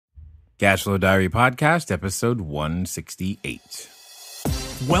Cashflow Diary Podcast, episode 168.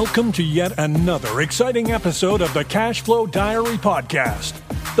 Welcome to yet another exciting episode of the Cashflow Diary Podcast,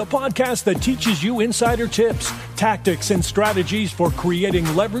 the podcast that teaches you insider tips, tactics, and strategies for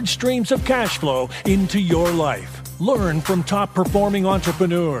creating leverage streams of cash flow into your life. Learn from top-performing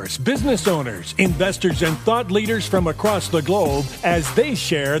entrepreneurs, business owners, investors, and thought leaders from across the globe as they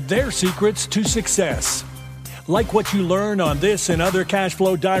share their secrets to success. Like what you learn on this and other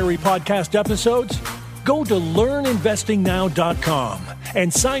Cashflow Diary podcast episodes? Go to learninvestingnow.com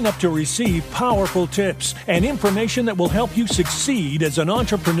and sign up to receive powerful tips and information that will help you succeed as an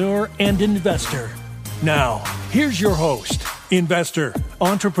entrepreneur and investor. Now, here's your host, investor,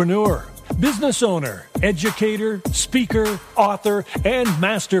 entrepreneur, business owner, educator, speaker, author, and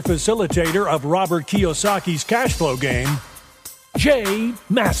master facilitator of Robert Kiyosaki's cash flow game, Jay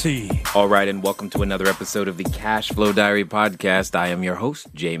Massey. All right, and welcome to another episode of the Cashflow Diary Podcast. I am your host,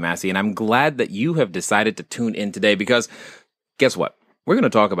 Jay Massey, and I'm glad that you have decided to tune in today because guess what? We're going to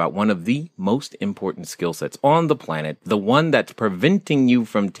talk about one of the most important skill sets on the planet, the one that's preventing you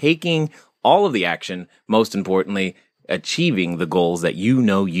from taking all of the action, most importantly, achieving the goals that you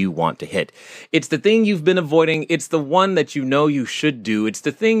know you want to hit. It's the thing you've been avoiding. It's the one that you know you should do. It's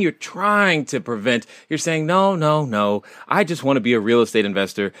the thing you're trying to prevent. You're saying, no. I just want to be a real estate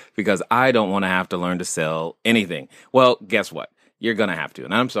investor because I don't want to have to learn to sell anything. Well, guess what? You're going to have to.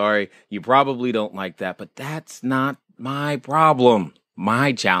 And I'm sorry, you probably don't like that, but that's not my problem.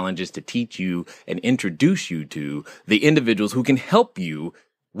 My challenge is to teach you and introduce you to the individuals who can help you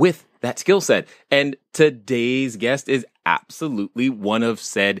with that skill set. And today's guest is absolutely one of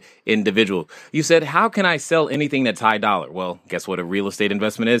said individual. You said, how can I sell anything that's high dollar? Well, guess what a real estate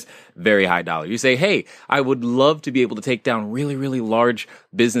investment is? Very high dollar. You say, hey, I would love to be able to take down really, really large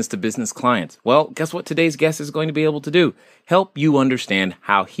business to business clients. Well, guess what today's guest is going to be able to do? Help you understand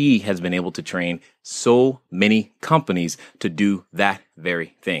how he has been able to train so many companies to do that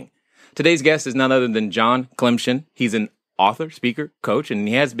very thing. Today's guest is none other than John Klymshyn. He's an author, speaker, coach, and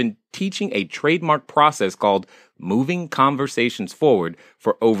he has been teaching a trademark process called moving conversations forward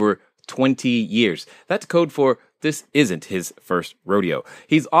for over 20 years. That's code for this isn't his first rodeo.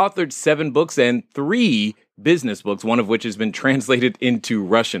 He's authored 7 books and 3 business books, one of which has been translated into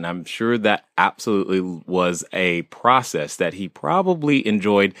Russian. I'm sure that absolutely was a process that he probably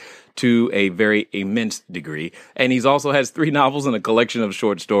enjoyed to a very immense degree. And he's also has 3 novels and a collection of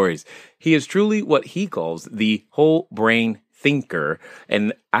short stories. He is truly what he calls the whole brain thinker.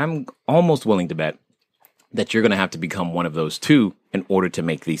 And I'm almost willing to bet that you're going to have to become one of those too in order to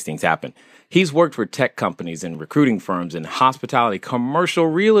make these things happen. He's worked for tech companies and recruiting firms and hospitality, commercial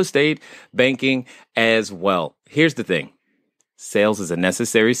real estate, banking as well. Here's the thing. Sales is a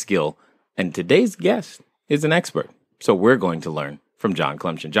necessary skill, and today's guest is an expert. So we're going to learn from John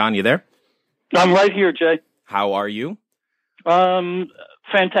Klymshyn. John, you there? I'm right here, Jay. How are you?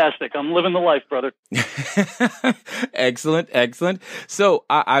 Fantastic. I'm living the life, brother. Excellent. So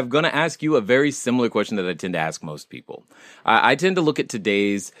I'm going to ask you a very similar question that I tend to ask most people. I tend to look at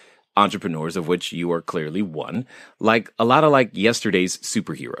today's entrepreneurs, of which you are clearly one, like a lot of like yesterday's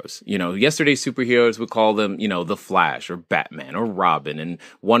superheroes. You know, yesterday's superheroes would call them, the Flash or Batman or Robin and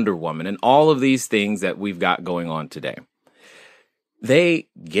Wonder Woman and all of these things that we've got going on today. They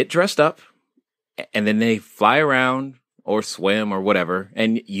get dressed up and then they fly around or swim or whatever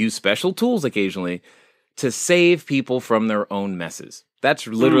and use special tools occasionally to save people from their own messes. That's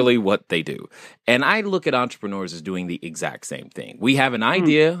literally what they do. And I look at entrepreneurs as doing the exact same thing. We have an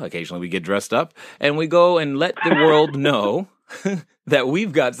idea. Occasionally we get dressed up and we go and let the world know that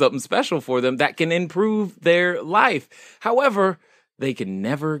we've got something special for them that can improve their life. However, they can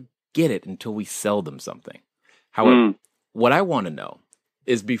never get it until we sell them something. However, what I want to know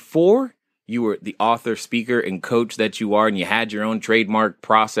is before you were the author, speaker, and coach that you are, and you had your own trademark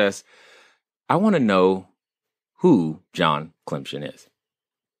process, I want to know who John Klymshyn is.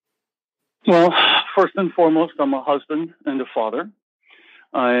 Well, first and foremost, I'm a husband and a father.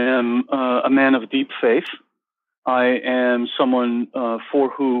 I am a man of deep faith. I am someone for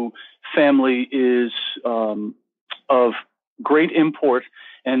who family is of great import,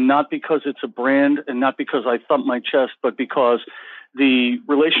 and not because it's a brand and not because I thump my chest, but because the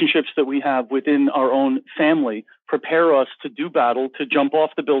relationships that we have within our own family prepare us to do battle, to jump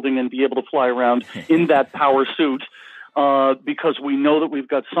off the building and be able to fly around in that power suit, because we know that we've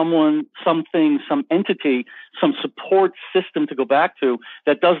got someone, something, some entity, some support system to go back to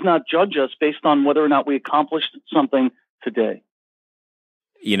that does not judge us based on whether or not we accomplished something today.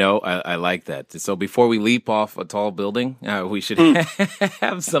 I like that. So before we leap off a tall building, we should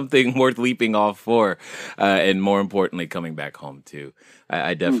have something worth leaping off for, and more importantly, coming back home too.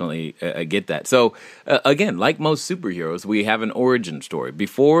 I definitely get that. So again, like most superheroes, we have an origin story.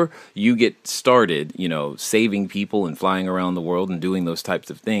 Before you get started, saving people and flying around the world and doing those types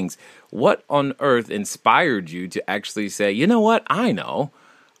of things, what on earth inspired you to actually say, you know what, I know,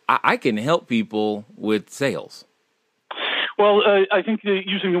 I can help people with sales? Well, I think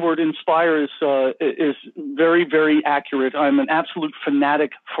using the word inspire is very, very accurate. I'm an absolute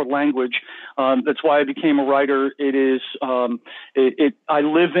fanatic for language. That's why I became a writer. It is, I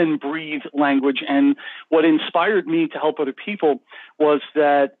live and breathe language. And what inspired me to help other people was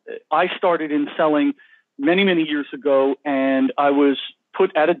that I started in selling many, many years ago, and I was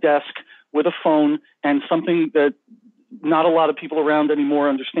put at a desk with a phone and something that not a lot of people around anymore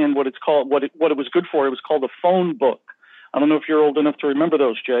understand what it's called, what it was good for. It was called a phone book. I don't know if you're old enough to remember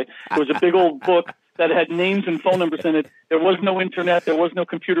those, Jay. It was a big old book that had names and phone numbers in it. There was no internet. There was no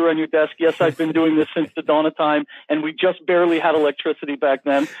computer on your desk. Yes, I've been doing this since the dawn of time, and we just barely had electricity back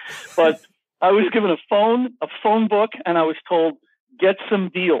then. But I was given a phone book, and I was told, get some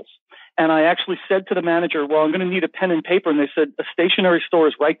deals. And I actually said to the manager, well, I'm going to need a pen and paper. And they said, a stationery store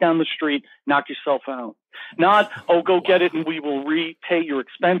is right down the street. Knock yourself out. Not, go get it and we will repay your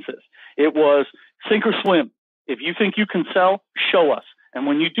expenses. It was sink or swim. If you think you can sell, show us. And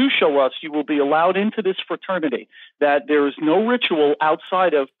when you do show us, you will be allowed into this fraternity that there is no ritual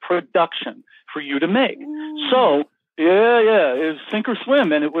outside of production for you to make. So, it was sink or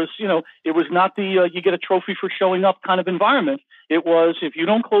swim. And it was, it was not the you get a trophy for showing up kind of environment. It was, if you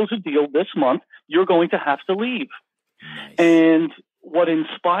don't close a deal this month, you're going to have to leave. Nice. And what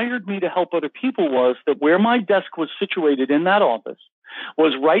inspired me to help other people was that where my desk was situated in that office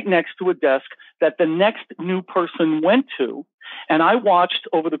was right next to a desk that the next new person went to. And I watched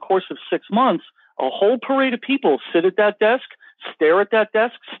over the course of 6 months, a whole parade of people sit at that desk, stare at that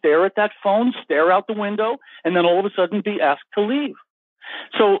desk, stare at that phone, stare out the window, and then all of a sudden be asked to leave.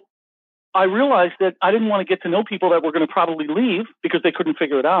 So I realized that I didn't want to get to know people that were going to probably leave because they couldn't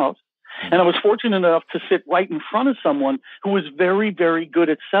figure it out. And I was fortunate enough to sit right in front of someone who was very, very good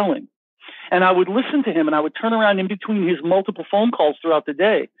at selling. And I would listen to him, and I would turn around in between his multiple phone calls throughout the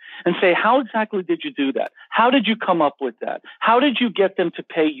day and say, how exactly did you do that? How did you come up with that? How did you get them to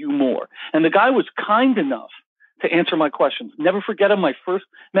pay you more? And the guy was kind enough to answer my questions. Never forget him. My first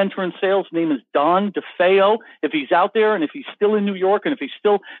mentor in sales name is Don DeFeo. If he's out there and if he's still in New York and if he's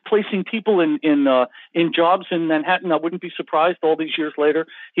still placing people in jobs in Manhattan, I wouldn't be surprised all these years later.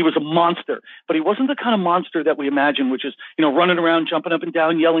 He was a monster, but he wasn't the kind of monster that we imagine, which is, running around, jumping up and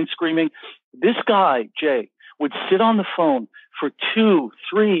down, yelling, screaming. This guy, Jay, would sit on the phone for 2,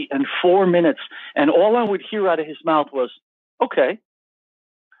 3, and 4 minutes. And all I would hear out of his mouth was, okay.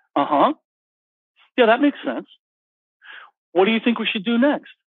 Yeah, that makes sense. What do you think we should do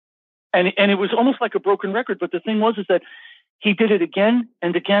next? And it was almost like a broken record. But the thing was is that he did it again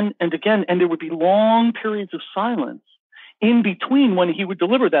and again and again. And there would be long periods of silence in between when he would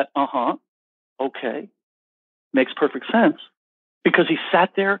deliver that, okay, makes perfect sense. Because he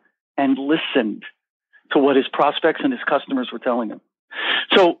sat there and listened to what his prospects and his customers were telling him.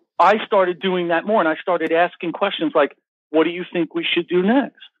 So I started doing that more. And I started asking questions like, what do you think we should do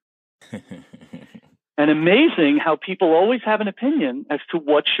next? And amazing how people always have an opinion as to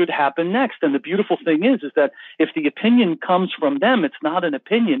what should happen next. And the beautiful thing is that if the opinion comes from them, it's not an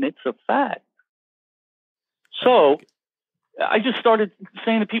opinion, it's a fact. So I just started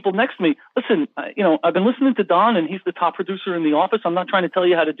saying to people next to me, listen, I've been listening to Don and he's the top producer in the office. I'm not trying to tell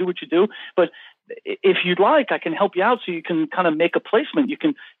you how to do what you do, but if you'd like, I can help you out so you can kind of make a placement. You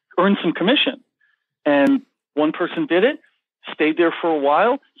can earn some commission. And one person did it. Stayed there for a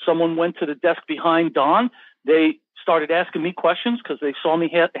while. Someone went to the desk behind Don. They started asking me questions because they saw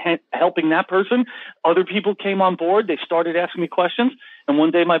me helping that person. Other people came on board. They started asking me questions. And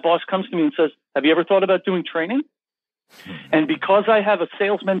one day my boss comes to me and says, have you ever thought about doing training? And because I have a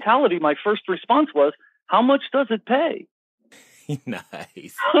sales mentality, my first response was, how much does it pay?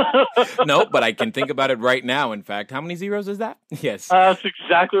 Nice. No, but I can think about it right now. In fact, how many zeros is that? Yes. That's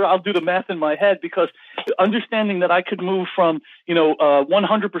exactly right. I'll do the math in my head because understanding that I could move from,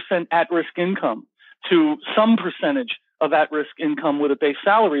 100% at-risk income to some percentage of at-risk income with a base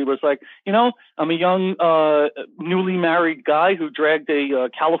salary was like, I'm a young, newly married guy who dragged a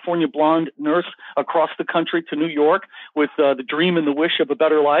California blonde nurse across the country to New York with the dream and the wish of a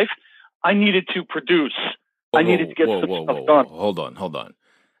better life. I needed to produce. I needed to get some stuff done. Hold on.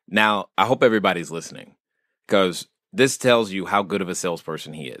 Now, I hope everybody's listening because this tells you how good of a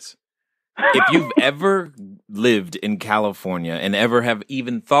salesperson he is. If you've ever lived in California and ever have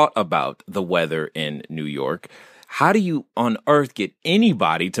even thought about the weather in New York, how do you on earth get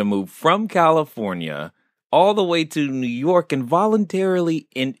anybody to move from California all the way to New York and voluntarily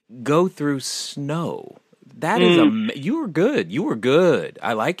go through snow? That is you were good. You were good.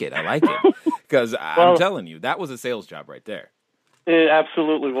 I like it. Because I'm telling you, that was a sales job right there. It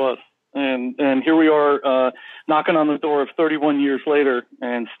absolutely was. And here we are knocking on the door of 31 years later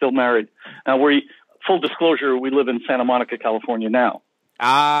and still married. Now, full disclosure, we live in Santa Monica, California now.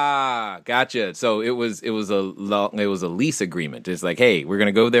 Ah, gotcha. So it was a lease agreement. It's like, hey, we're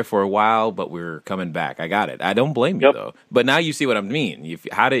gonna go there for a while, but we're coming back. I got it. I don't blame you though. But now you see what I mean.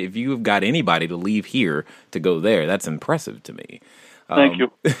 If you've got anybody to leave here to go there, that's impressive to me. Thank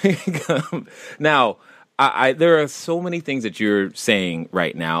you. Now, there are so many things that you're saying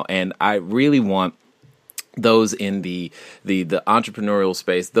right now, and I really want those in the entrepreneurial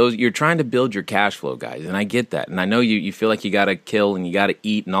space. Those you're trying to build your cash flow, guys, and I get that, and I know you feel like you got to kill and you got to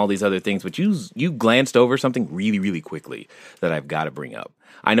eat and all these other things, but you glanced over something really, really quickly that I've got to bring up.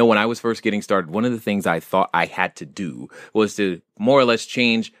 I know when I was first getting started, one of the things I thought I had to do was to more or less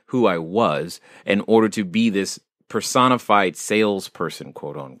change who I was in order to be this personified salesperson,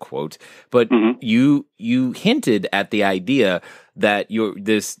 quote unquote. But you hinted at the idea that the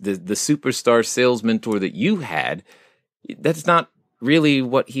superstar sales mentor that you had, that's not really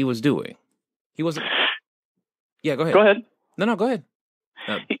what he was doing. He wasn't. Yeah, go ahead. Go ahead. No, go ahead.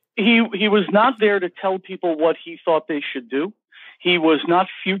 He was not there to tell people what he thought they should do. He was not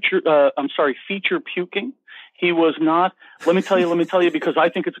feature puking. He was not, let me tell you, because I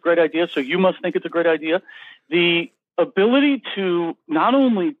think it's a great idea, so you must think it's a great idea. The ability to not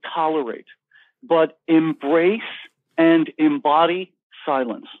only tolerate, but embrace and embody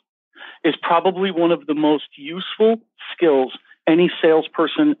silence is probably one of the most useful skills any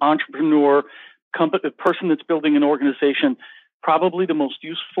salesperson, entrepreneur, person that's building an organization, probably the most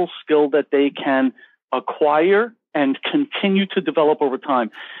useful skill that they can acquire and continue to develop over time.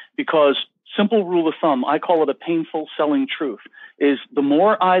 Because simple rule of thumb, I call it a painful selling truth, is the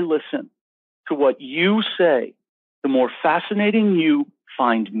more I listen to what you say, the more fascinating you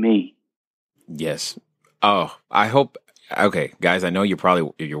find me. Yes. Oh, I hope. Okay, guys, I know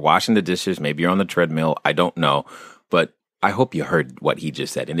you're washing the dishes. Maybe you're on the treadmill. I don't know, but I hope you heard what he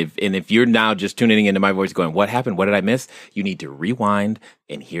just said. And if you're now just tuning into my voice going, what happened? What did I miss? You need to rewind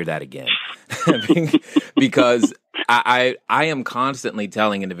and hear that again. Because I am constantly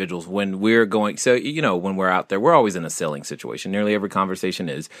telling individuals when we're going, so, when we're out there, we're always in a selling situation. Nearly every conversation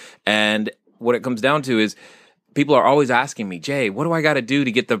is. And what it comes down to is people are always asking me, Jay, what do I got to do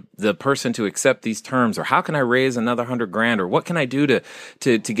to get the person to accept these terms? Or how can I raise another $100,000? Or what can I do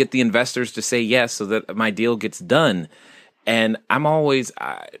to get the investors to say yes so that my deal gets done? And I'm always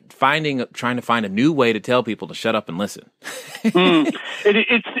trying to find a new way to tell people to shut up and listen.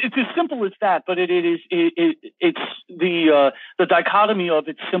 It's as simple as that, but it's the dichotomy of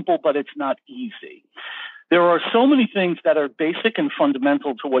it's simple, but it's not easy. There are so many things that are basic and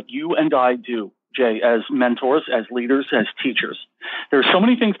fundamental to what you and I do, Jay, as mentors, as leaders, as teachers. There are so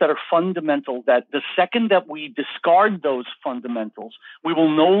many things that are fundamental that the second that we discard those fundamentals, we will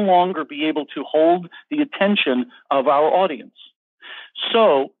no longer be able to hold the attention of our audience.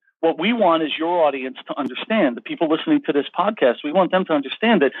 So what we want is your audience to understand, the people listening to this podcast, we want them to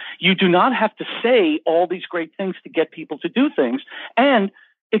understand that you do not have to say all these great things to get people to do things. And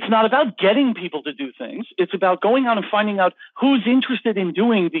it's not about getting people to do things. It's about going out and finding out who's interested in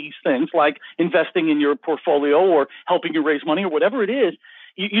doing these things, like investing in your portfolio or helping you raise money or whatever it is.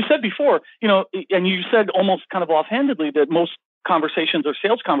 You said before, and you said almost kind of offhandedly that most conversations are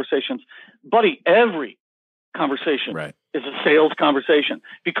sales conversations. Buddy, every conversation is a sales conversation,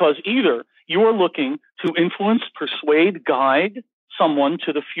 because either you are looking to influence, persuade, guide someone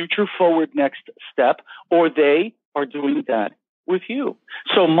to the future forward next step, or they are doing that with you.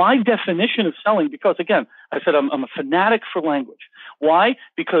 So my definition of selling, because again, I said I'm a fanatic for language. Why?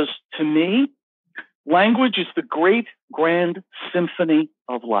 Because to me, language is the great Grand Symphony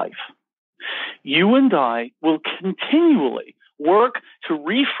of life. You and I will continually work to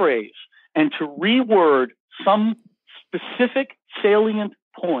rephrase and to reword some specific salient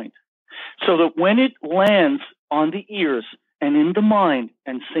point so that when it lands on the ears and in the mind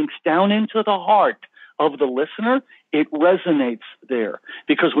and sinks down into the heart of the listener, it resonates there.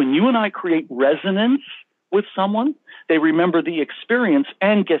 Because when you and I create resonance with someone, they remember the experience,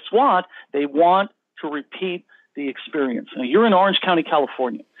 and guess what? They want to repeat the experience. Now, you're in Orange County,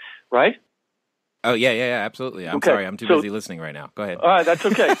 California, right? Oh, yeah, absolutely. I'm sorry. I'm too busy listening right now. Go ahead. All right, that's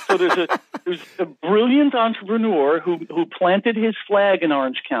okay. So there's a brilliant entrepreneur who planted his flag in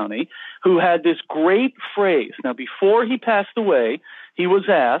Orange County, who had this great phrase. Now, before he passed away, he was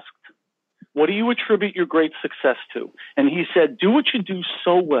asked, what do you attribute your great success to? And he said, do what you do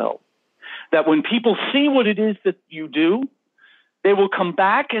so well that when people see what it is that you do, they will come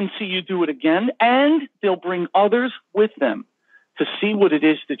back and see you do it again, and they'll bring others with them to see what it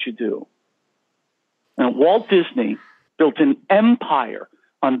is that you do. And Walt Disney built an empire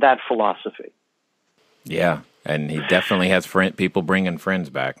on that philosophy. Yeah, and he definitely has people bringing friends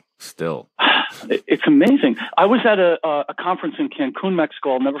back still. It's amazing. I was at a conference in Cancun,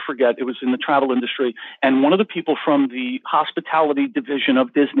 Mexico. I'll never forget. It was in the travel industry. And one of the people from the hospitality division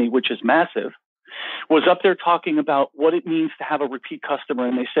of Disney, which is massive, was up there talking about what it means to have a repeat customer.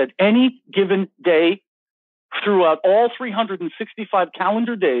 And they said any given day throughout all 365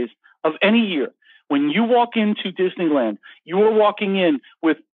 calendar days of any year, when you walk into Disneyland, you are walking in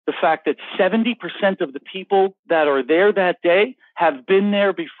with the fact that 70% of the people that are there that day have been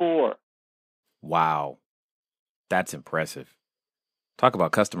there before. Wow. That's impressive. Talk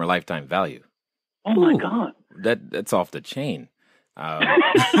about customer lifetime value. Oh, my God. That's off the chain. And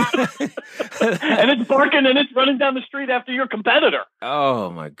it's barking and it's running down the street after your competitor.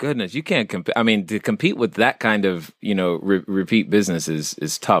 Oh, my goodness. You can't compete. I mean, to compete with that kind of, repeat business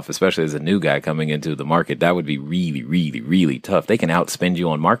is tough, especially as a new guy coming into the market. That would be really, really, really tough. They can outspend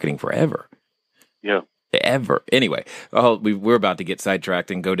you on marketing forever. Yeah. Ever. Anyway, we're about to get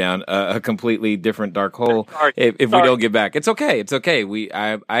sidetracked and go down a completely different dark hole if we don't get back. It's okay. It's okay.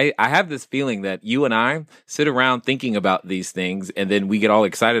 I have this feeling that you and I sit around thinking about these things, and then we get all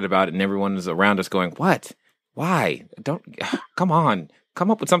excited about it, and everyone is around us going, "What? Why? Come on. Come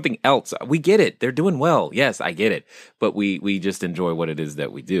up with something else. We get it. They're doing well. Yes, I get it. But we just enjoy what it is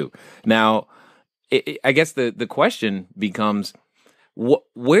that we do." Now, I guess the question becomes,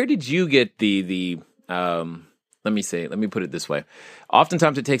 where did you get let me put it this way.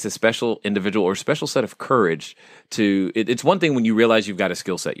 Oftentimes it takes a special individual or special set of courage it's one thing when you realize you've got a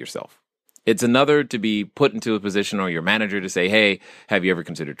skill set yourself. It's another to be put into a position or your manager to say, hey, have you ever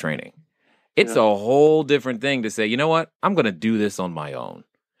considered training? It's a whole different thing to say, you know what? I'm going to do this on my own.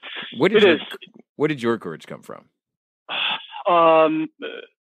 Where did your courage come from?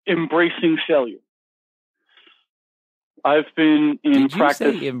 Embracing failure. I've been in practice.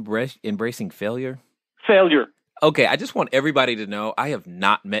 Did you say embracing failure? Failure. Okay, I just want everybody to know I have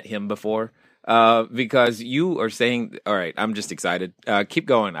not met him before because you are saying, all right, I'm just excited. Keep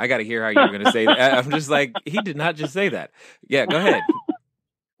going. I got to hear how you're going to say that. I'm just like, he did not just say that. Yeah, go ahead.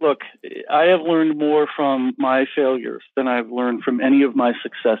 Look, I have learned more from my failures than I've learned from any of my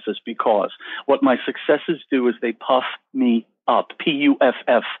successes, because what my successes do is they puff me up,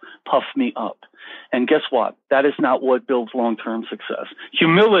 Puff, puff me up. And guess what? That is not what builds long-term success.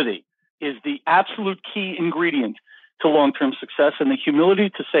 Humility is the absolute key ingredient to long-term success, and the humility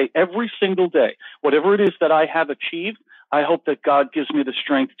to say every single day, whatever it is that I have achieved, I hope that God gives me the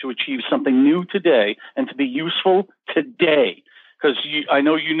strength to achieve something new today and to be useful today. Because I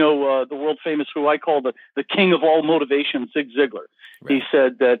know the world-famous, who I call the king of all motivation, Zig Ziglar. Right. He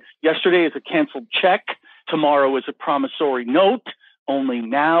said that yesterday is a canceled check, tomorrow is a promissory note, only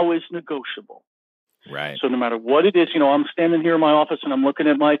now is negotiable. Right. So no matter what it is, I'm standing here in my office and I'm looking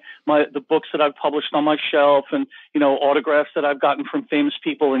at the books that I've published on my shelf and, autographs that I've gotten from famous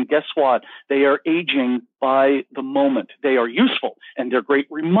people. And guess what? They are aging by the moment. They are useful and they're great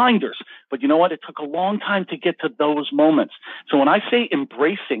reminders. But you know what? It took a long time to get to those moments. So when I say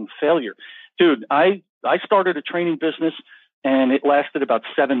embracing failure, dude, I started a training business and it lasted about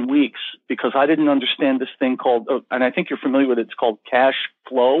 7 weeks because I didn't understand this thing called, and I think you're familiar with it, it's called cash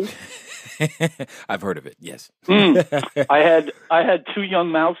flow. I've heard of it, yes. I had 2 young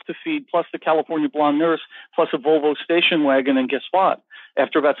mouths to feed, plus the California blonde nurse, plus a Volvo station wagon, and guess what?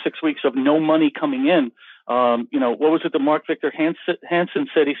 After about 6 weeks of no money coming in, what was it that Mark Victor Hansen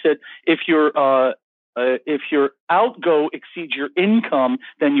said? He said, if your outgo exceeds your income,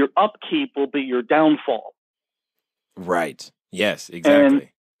 then your upkeep will be your downfall. Right. Yes, exactly. And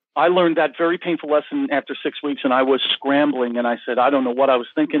I learned that very painful lesson after 6 weeks, and I was scrambling, and I said, I don't know what I was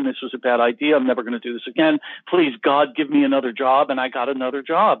thinking. This was a bad idea. I'm never going to do this again. Please, God, give me another job. And I got another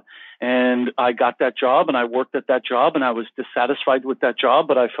job. And I got that job, and I worked at that job, and I was dissatisfied with that job,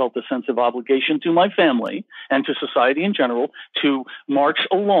 but I felt a sense of obligation to my family and to society in general to march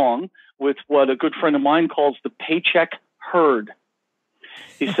along with what a good friend of mine calls the paycheck herd.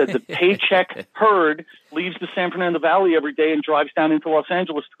 He said the paycheck herd leaves the San Fernando Valley every day and drives down into Los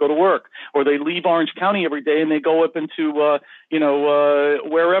Angeles to go to work, or they leave Orange County every day and they go up into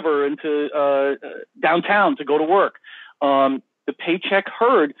wherever, into downtown to go to work. The paycheck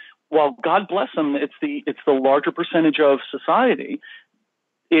herd, while God bless them, it's the larger percentage of society.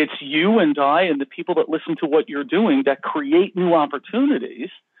 It's you and I and the people that listen to what you're doing that create new opportunities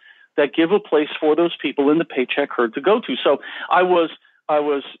that give a place for those people in the paycheck herd to go to. So I was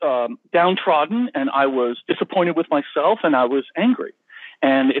downtrodden, and I was disappointed with myself, and I was angry,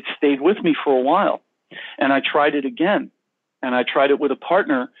 and it stayed with me for a while. And I tried it again, and I tried it with a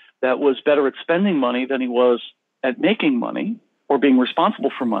partner that was better at spending money than he was at making money or being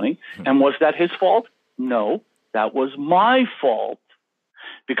responsible for money. And was that his fault? No, that was my fault,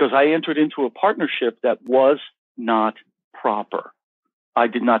 because I entered into a partnership that was not proper. I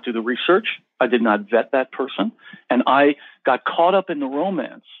did not do the research. I did not vet that person. And I got caught up in the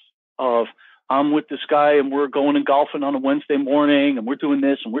romance of, I'm with this guy and we're going and golfing on a Wednesday morning and we're doing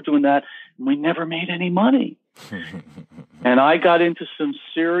this and we're doing that. And we never made any money. And I got into some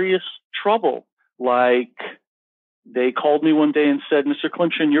serious trouble. Like, they called me one day and said, Mr.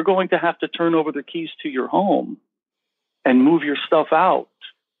 Klymshyn, you're going to have to turn over the keys to your home and move your stuff out.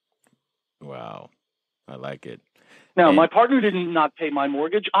 Wow. I like it. Now, my partner did not pay my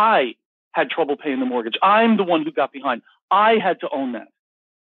mortgage. I had trouble paying the mortgage. I'm the one who got behind. I had to own that.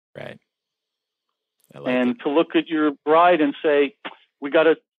 Right. And to look at your bride and say, we got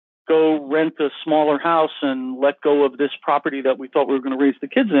to go rent a smaller house and let go of this property that we thought we were going to raise the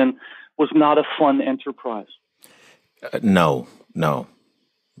kids in, was not a fun enterprise. No,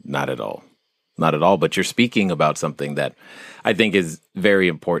 not at all. Not at all. But you're speaking about something that I think is very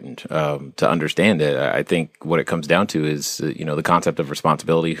important to understand. I think what it comes down to is, the concept of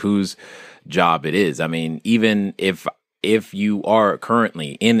responsibility, whose job it is. I mean, even if you are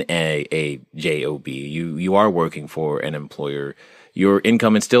currently in a job, you are working for an employer, your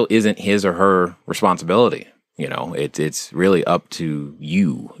income still isn't his or her responsibility. It's really up to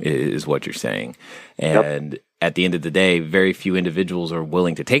you, is what you're saying. And at the end of the day, very few individuals are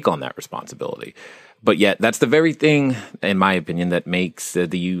willing to take on that responsibility. But yet, that's the very thing, in my opinion, that makes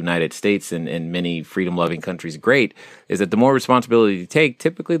the United States and many freedom-loving countries great, is that the more responsibility you take,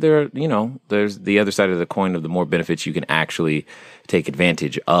 typically there's the other side of the coin of the more benefits you can actually take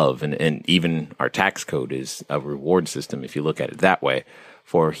advantage of. And even our tax code is a reward system, if you look at it that way.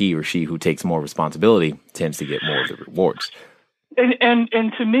 For he or she who takes more responsibility tends to get more of the rewards.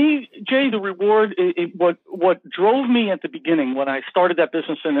 And to me, Jay, the reward, what drove me at the beginning when I started that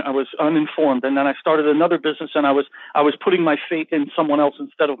business and I was uninformed, and then I started another business and I was putting my faith in someone else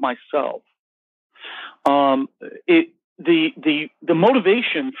instead of myself. The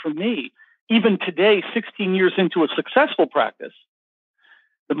motivation for me, even today, 16 years into a successful practice,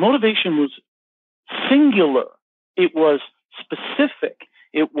 the motivation was singular. It was specific.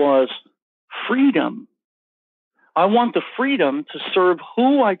 It was freedom. I want the freedom to serve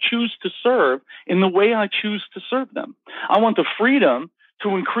who I choose to serve in the way I choose to serve them. I want the freedom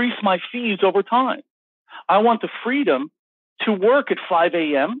to increase my fees over time. I want the freedom to work at 5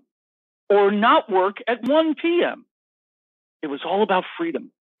 a.m. or not work at 1 p.m. It was all about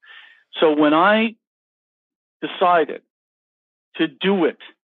freedom. So when I decided to do it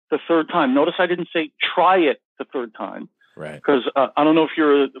the third time, notice I didn't say try it the third time. Right. Because I don't know if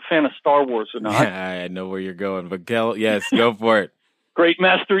you're a fan of Star Wars or not. I know where you're going, but yes, go for it. Great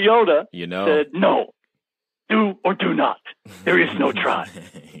Master Yoda said, no, do or do not. There is no try.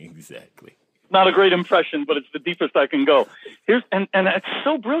 Exactly. Not a great impression, but it's the deepest I can go. And it's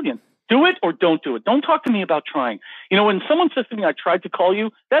so brilliant. Do it or don't do it. Don't talk to me about trying. When someone says to me, I tried to call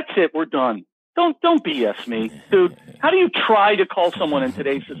you, that's it, we're done. Don't BS me, dude. How do you try to call someone in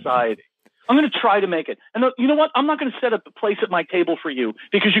today's society? I'm going to try to make it. And you know what? I'm not going to set up a place at my table for you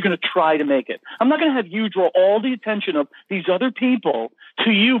because you're going to try to make it. I'm not going to have you draw all the attention of these other people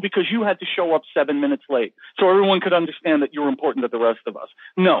to you because you had to show up 7 minutes late so everyone could understand that you're important to the rest of us.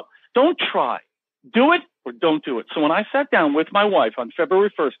 No, don't try. Do it or don't do it. So when I sat down with my wife on February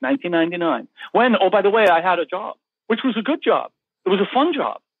 1st, 1999, oh, by the way, I had a job, which was a good job. It was a fun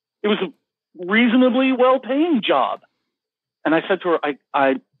job. It was a reasonably well-paying job. And I said to her,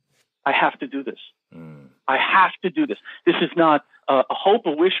 I have to do this. I have to do this. This is not a hope,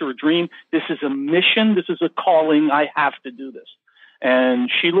 a wish, or a dream. This is a mission. This is a calling. I have to do this. And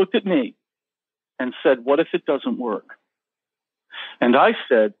she looked at me and said, what if it doesn't work? And I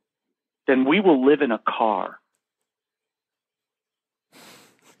said, then we will live in a car.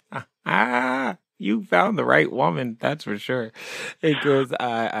 You you found the right woman. That's for sure. Because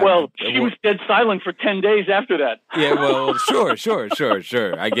she was dead silent for 10 days after that. Yeah, well, sure.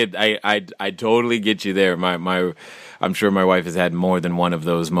 I totally get you there. I'm sure my wife has had more than one of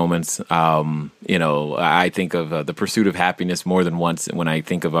those moments. I think of the pursuit of happiness more than once when I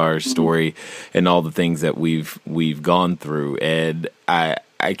think of our story and all the things that we've gone through, and I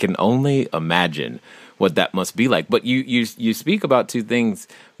can only imagine what that must be like. But you speak about two things.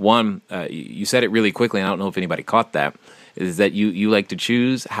 One, you said it really quickly, and I don't know if anybody caught that, is that you like to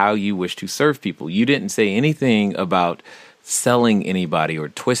choose how you wish to serve people. You didn't say anything about selling anybody or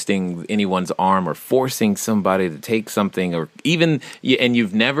twisting anyone's arm or forcing somebody to take something, or even, and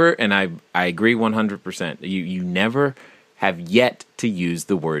you've never, and I agree 100%, you never have yet to use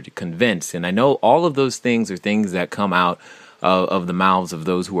the word convince. And I know all of those things are things that come out of the mouths of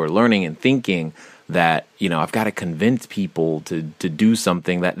those who are learning and thinking that, I've got to convince people to do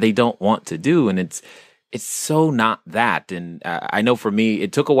something that they don't want to do. And it's so not that. And I know for me,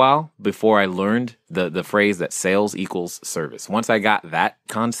 it took a while before I learned the phrase that sales equals service. Once I got that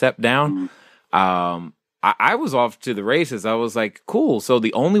concept down, I was off to the races. I was like, cool. So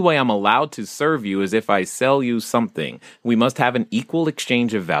the only way I'm allowed to serve you is if I sell you something. We must have an equal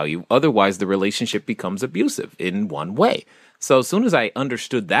exchange of value. Otherwise, the relationship becomes abusive in one way. So as soon as I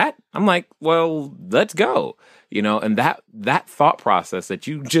understood that, I'm like, well, let's go. And that thought process that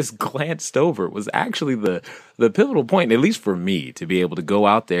you just glanced over was actually the pivotal point, at least for me, to be able to go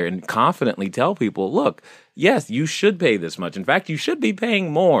out there and confidently tell people, look, yes, you should pay this much. In fact, you should be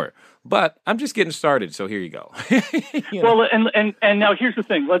paying more. But I'm just getting started, so here you go. Well, and now here's the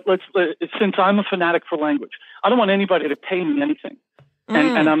thing. Let's since I'm a fanatic for language, I don't want anybody to pay me anything,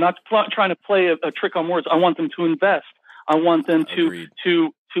 and I'm not trying to play a trick on words. I want them to invest. I want them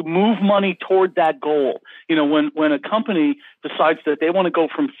to move money toward that goal. When a company decides that they want to go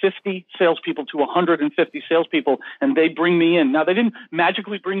from 50 salespeople to 150 salespeople, and they bring me in. Now, they didn't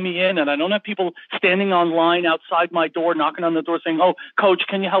magically bring me in, and I don't have people standing on line outside my door, knocking on the door saying, oh, coach,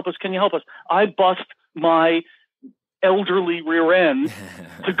 can you help us? Can you help us? I bust my elderly rear end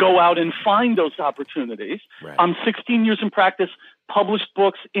to go out and find those opportunities. Right. I'm 16 years in practice, published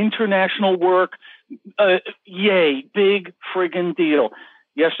books, international work. Yay, big friggin' deal.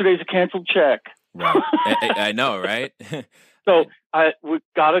 Yesterday's a canceled check. Right. I know, right? So we've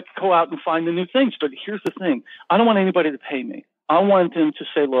got to go out and find the new things. But here's the thing. I don't want anybody to pay me. I want them to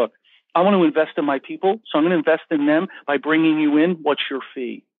say, look, I want to invest in my people, so I'm going to invest in them by bringing you in. What's your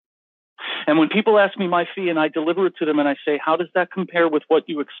fee? And when people ask me my fee and I deliver it to them and I say, how does that compare with what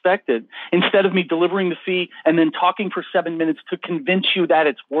you expected? Instead of me delivering the fee and then talking for 7 minutes to convince you that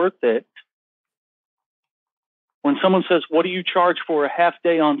it's worth it, when someone says, what do you charge for a half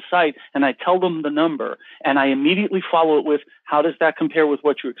day on site? And I tell them the number and I immediately follow it with, how does that compare with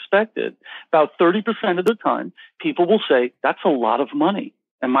what you expected? About 30% of the time, people will say, that's a lot of money.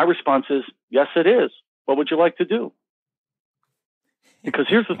 And my response is, yes, it is. What would you like to do? Because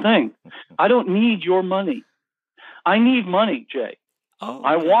here's the thing. I don't need your money. I need money, Jay. Oh.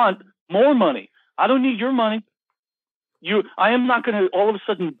 I want more money. I don't need your money. I am not going to all of a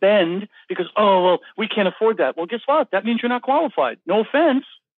sudden bend because, oh, well, we can't afford that. Well, guess what? That means you're not qualified. No offense.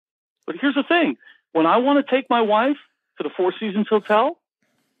 But here's the thing. When I want to take my wife to the Four Seasons Hotel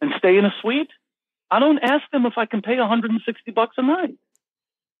and stay in a suite, I don't ask them if I can pay $160 a night.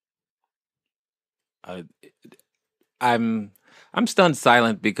 I'm stunned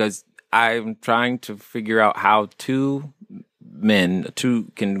silent because I'm trying to figure out how two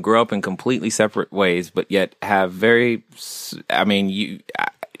can grow up in completely separate ways, but yet have very,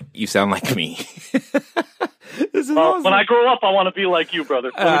 you sound like me. This is awesome. When I grow up, I want to be like you,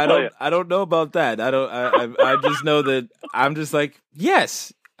 brother. I don't know about that. I just know that I'm just like,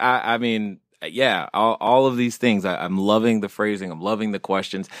 yes. Yeah, all of these things. I'm loving the phrasing. I'm loving the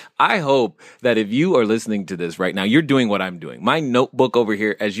questions. I hope that if you are listening to this right now, you're doing what I'm doing. My notebook over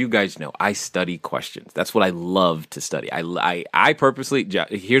here, as you guys know, I study questions. That's what I love to study. I purposely,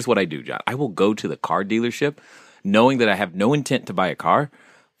 here's what I do, John. I will go to the car dealership knowing that I have no intent to buy a car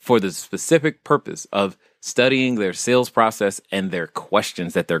for the specific purpose of studying their sales process and their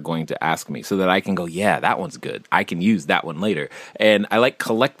questions that they're going to ask me so that I can go, yeah, that one's good. I can use that one later. And I like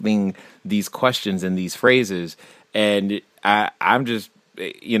collecting these questions and these phrases. And I'm just,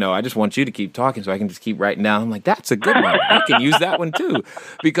 I just want you to keep talking so I can just keep writing down. I'm like, that's a good one. I can use that one too.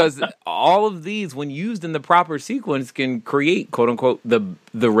 Because all of these, when used in the proper sequence, can create, quote unquote, the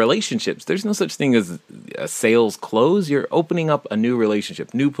relationships. There's no such thing as a sales close. You're opening up a new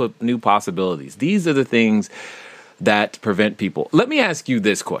relationship, new possibilities. These are the things that prevent people. Let me ask you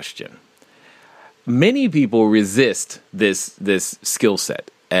this question. Many people resist this skill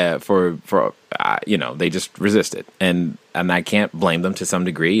set. they just resist it, and I can't blame them to some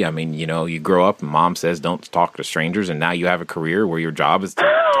degree. I mean, you grow up and mom says don't talk to strangers, and now you have a career where your job is to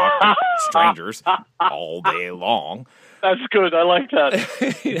talk to strangers all day long. That's good. I like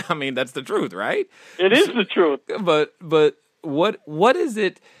that. I mean, that's the truth, right? It is the truth. But what is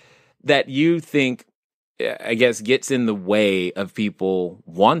it that you think, I guess, gets in the way of people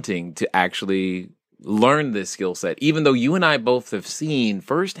wanting to actually learn this skill set, even though you and I both have seen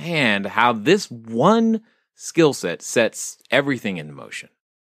firsthand how this one skill set sets everything in motion?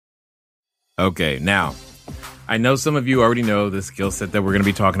 Okay, now, I know some of you already know the skill set that we're going to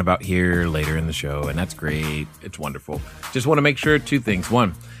be talking about here later in the show, and that's great. It's wonderful. Just want to make sure two things.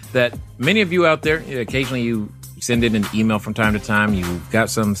 One, that many of you out there, occasionally you send in an email from time to time. You've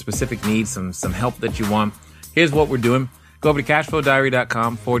got some specific needs, some help that you want. Here's what we're doing. Go over to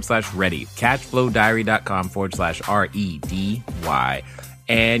cashflowdiary.com/ready. Cashflowdiary.com/REDY.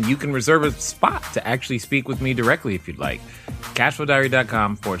 And you can reserve a spot to actually speak with me directly if you'd like.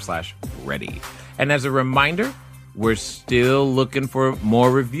 Cashflowdiary.com/ready. And as a reminder, we're still looking for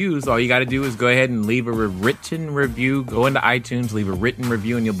more reviews. All you got to do is go ahead and leave a written review. Go into iTunes, leave a written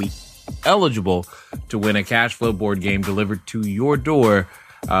review, and you'll be eligible to win a cash flow board game delivered to your door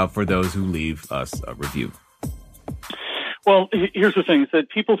for those who leave us a review. Well, here's the thing, is that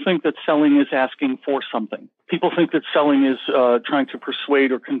people think that selling is asking for something. People think that selling is trying to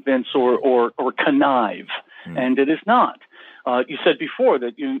persuade or convince or connive, and it is not. You said before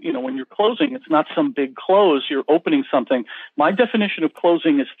that, when you're closing, it's not some big close. You're opening something. My definition of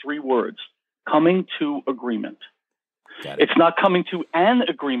closing is 3 words: coming to agreement. It's not coming to an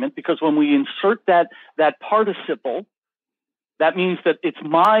agreement, because when we insert that participle, that means that it's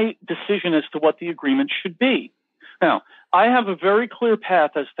my decision as to what the agreement should be. Now, I have a very clear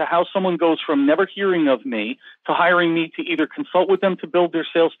path as to how someone goes from never hearing of me to hiring me to either consult with them to build their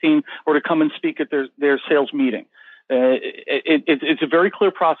sales team or to come and speak at their sales meeting. It's a very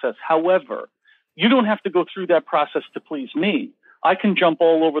clear process. However, you don't have to go through that process to please me. I can jump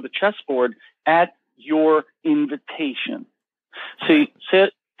all over the chessboard at your invitation. See,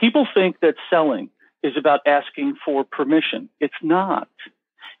 people think that selling is about asking for permission. It's not.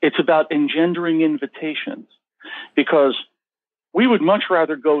 It's about engendering invitations, because we would much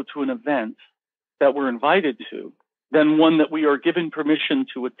rather go to an event that we're invited to than one that we are given permission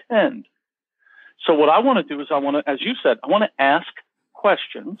to attend. So what I want to do is as you said, I want to ask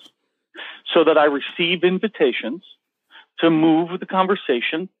questions so that I receive invitations to move the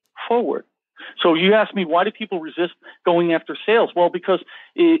conversation forward. So you asked me, why do people resist going after sales? Well, because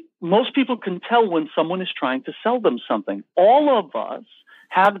most people can tell when someone is trying to sell them something. All of us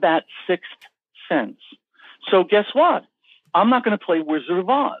have that sixth sense. So guess what? I'm not going to play Wizard of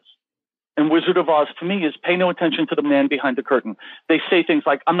Oz. And Wizard of Oz to me is pay no attention to the man behind the curtain. They say things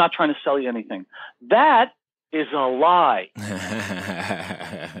like, I'm not trying to sell you anything. That is a lie.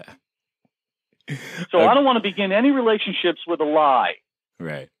 So I don't want to begin any relationships with a lie.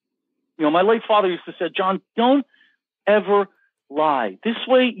 Right. My late father used to say, John, don't ever lie. This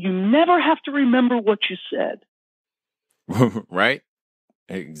way you never have to remember what you said. Right?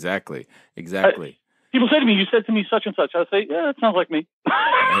 Exactly. People say to me, you said to me such and such. I say, yeah, that sounds like me.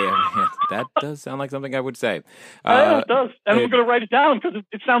 Yeah, that does sound like something I would say. Yeah, it does. And we're going to write it down because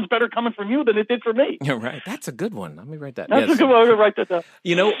it sounds better coming from you than it did for me. You're right. That's a good one. Let me write that. That's a good one. I'm going to write that down.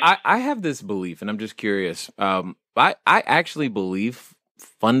 I have this belief, and I'm just curious. I actually believe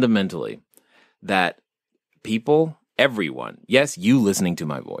fundamentally that everyone, yes, you listening to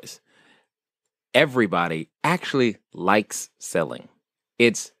my voice, everybody actually likes selling.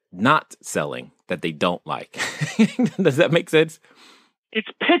 It's not selling that they don't like. Does that make sense? It's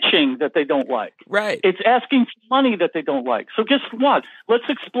pitching that they don't like. Right. It's asking for money that they don't like. So guess what? Let's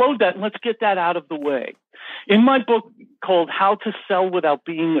explode that and let's get that out of the way. In my book called How to Sell Without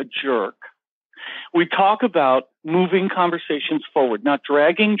Being a Jerk, we talk about moving conversations forward, not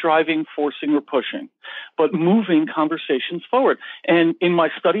dragging, driving, forcing, or pushing, but moving conversations forward. And in my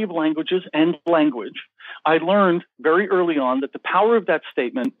study of languages and language, I learned very early on that the power of that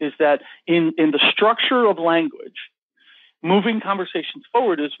statement is that in the structure of language, moving conversations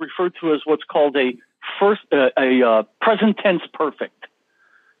forward is referred to as what's called a present tense perfect.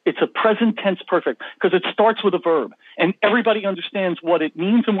 It's a present tense perfect because it starts with a verb, and everybody understands what it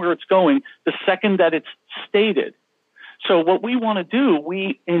means and where it's going the second that it's stated. So what we want to do,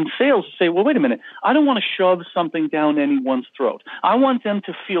 we in sales say, well, wait a minute, I don't want to shove something down anyone's throat. I want them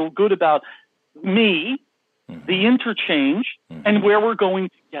to feel good about me, the interchange, and where we're going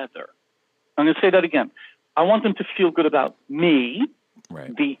together. I'm going to say that again. I want them to feel good about me,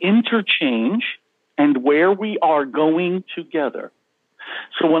 right, the interchange, and where we are going together.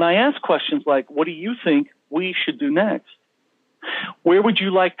 So when I ask questions like, what do you think we should do next? Where would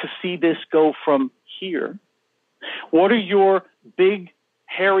you like to see this go from here? What are your big,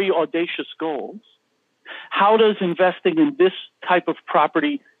 hairy, audacious goals? How does investing in this type of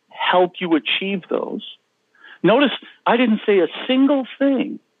property help you achieve those? Notice I didn't say a single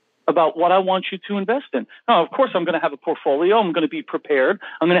thing about what I want you to invest in. Now, of course, I'm going to have a portfolio. I'm going to be prepared.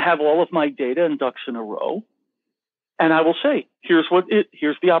 I'm going to have all of my data and ducks in a row. And I will say, here's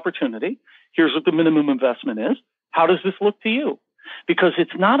the opportunity. Here's what the minimum investment is. How does this look to you? Because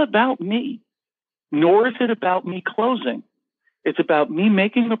it's not about me, nor is it about me closing. It's about me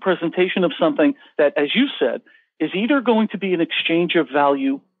making a presentation of something that, as you said, is either going to be an exchange of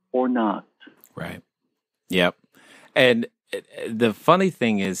value or not. Right. Yep. And the funny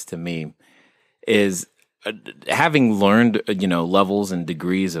thing is, to me, is having learned, levels and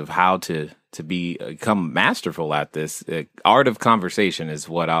degrees of how to become masterful at this, art of conversation is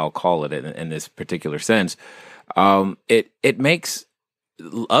what I'll call it in this particular sense. It makes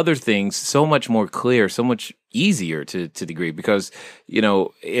other things so much more clear, so much easier to degree, because,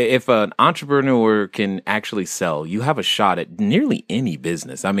 if an entrepreneur can actually sell, you have a shot at nearly any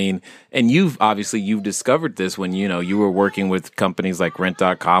business. I mean, and you've discovered this when, you were working with companies like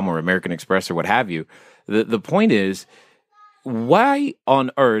Rent.com or American Express or what have you. The point is, why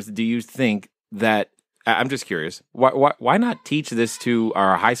on earth do you think that, I'm just curious, why not teach this to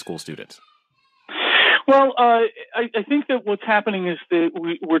our high school students? Well, I think that what's happening is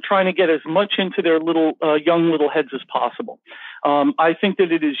that we're trying to get as much into their young little heads as possible. I think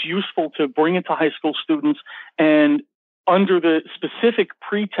that it is useful to bring it to high school students, and under the specific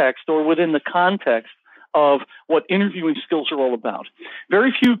pretext or within the context of what interviewing skills are all about.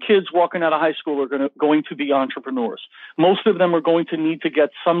 Very few kids walking out of high school are going to be entrepreneurs. Most of them are going to need to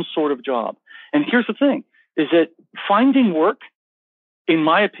get some sort of job. And here's the thing, is that finding work, in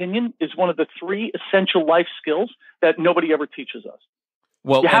my opinion, is one of the 3 essential life skills that nobody ever teaches us.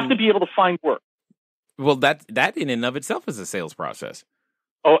 Well, you have to be able to find work. Well, that in and of itself is a sales process.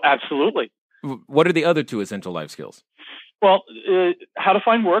 Oh, absolutely. What are the other 2 essential life skills? Well, how to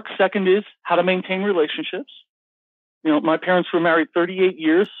find work. Second is how to maintain relationships. My parents were married 38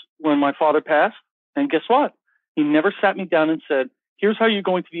 years when my father passed. And guess what? He never sat me down and said, here's how you're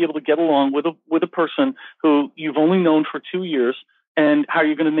going to be able to get along with a person who you've only known for 2 years, and how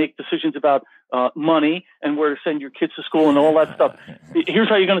you're going to make decisions about money and where to send your kids to school and all that stuff. Here's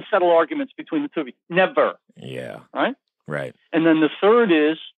how you're going to settle arguments between the two of you. Never. Yeah. Right? Right. And then the third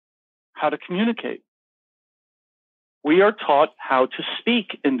is how to communicate. We are taught how to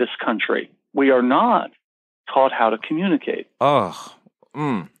speak in this country. We are not taught how to communicate. Oh,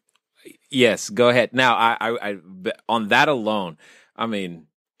 yes. Go ahead. Now, I on that alone, I mean,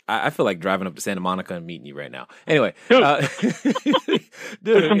 I feel like driving up to Santa Monica and meeting you right now. Anyway, dude,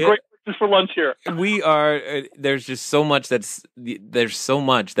 there's some great places for lunch here. We are. There's just so much that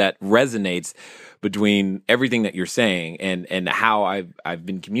resonates between everything that you're saying and how I've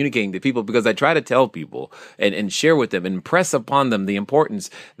been communicating to people, because I try to tell people and share with them and impress upon them the importance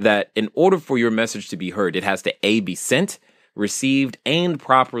that in order for your message to be heard, it has to be sent, received, and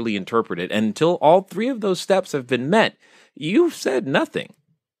properly interpreted. And until all 3 of those steps have been met, you've said nothing.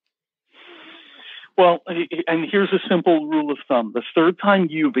 Well, and here's a simple rule of thumb. The third time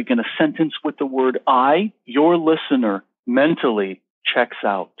you begin a sentence with the word I, your listener mentally checks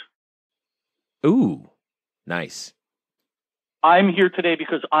out. Ooh, nice. I'm here today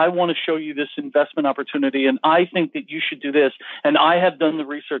because I want to show you this investment opportunity, and I think that you should do this, and I have done the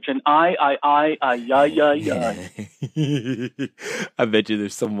research, and I. I bet you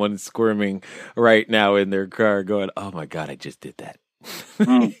there's someone squirming right now in their car going, oh my God, I just did that.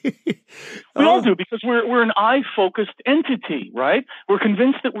 We all do, because we're an I-focused entity, right? We're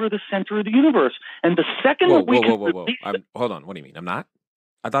convinced that we're the center of the universe, and the second that we can release it, hold on. What do you mean? I'm not?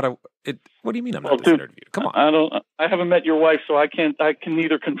 I thought what do you mean I'm not the center of you? Come on. I haven't met your wife, so I can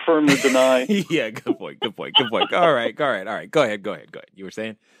neither confirm nor deny. Yeah, good point. All right. Go ahead. You were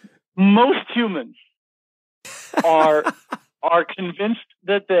saying? Most humans are convinced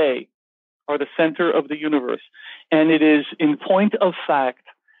that they are the center of the universe. And it is in point of fact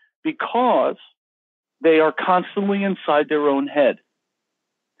because they are constantly inside their own head.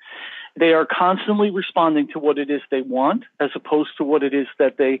 They are constantly responding to what it is they want as opposed to what it is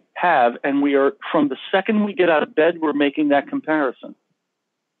that they have. And we are, from the second we get out of bed, we're making that comparison.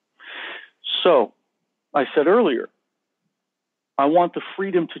 So I said earlier, I want the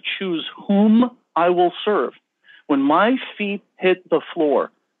freedom to choose whom I will serve. When my feet hit the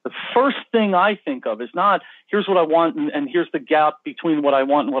floor, the first thing I think of is not, here's what I want and here's the gap between what I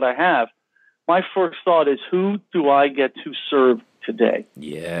want and what I have. My first thought is, who do I get to serve today.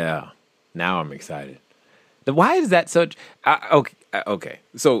 Yeah. Now I'm excited. Why is that such? Okay.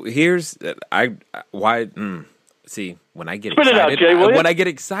 So here's see, when I get Spit it out, excited, Jay, will you? when I get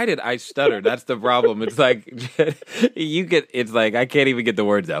excited, I stutter. That's the problem. It's like it's like I can't even get the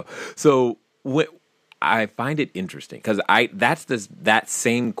words out. So I find it interesting because that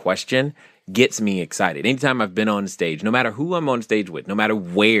same question gets me excited. Anytime I've been on stage, no matter who I'm on stage with, no matter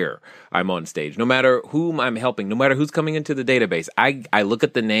where I'm on stage, no matter whom I'm helping, no matter who's coming into the database, I look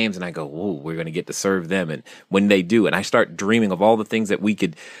at the names and I go, "Whoa, we're going to get to serve them." And when they do, and I start dreaming of all the things that we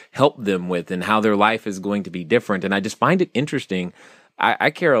could help them with and how their life is going to be different. And I just find it interesting. I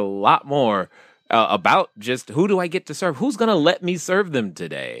care a lot more about just who do I get to serve? Who's going to let me serve them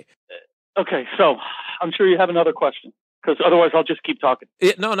today? Okay, so I'm sure you have another question, because otherwise I'll just keep talking.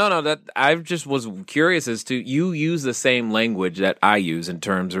 No. That I just was curious as to you use the same language that I use in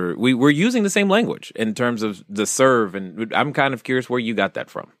terms, or we're using the same language in terms of the serve, and I'm kind of curious where you got that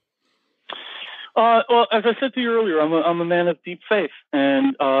from. Well, as I said to you earlier, I'm a man of deep faith,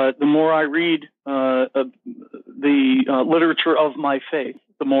 and the more I read the literature of my faith,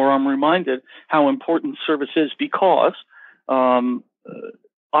 the more I'm reminded how important service is, because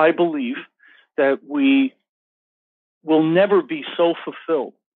I believe that we will never be so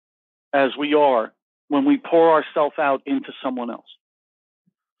fulfilled as we are when we pour ourselves out into someone else.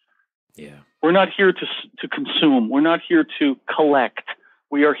 Yeah. We're not here to consume. We're not here to collect.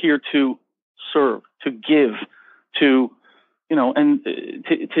 We are here to serve, to give, to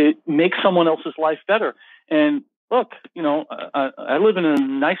make someone else's life better. And look, I live in a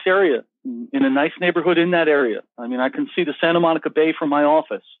nice area, in a nice neighborhood in that area. I mean, I can see the Santa Monica Bay from my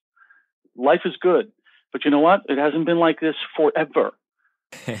office. Life is good. But you know what? It hasn't been like this forever.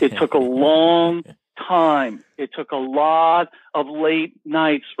 It took a long time. It took a lot of late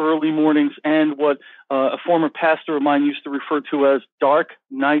nights, early mornings, and what a former pastor of mine used to refer to as dark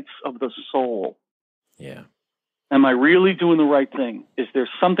nights of the soul. Yeah. Am I really doing the right thing? Is there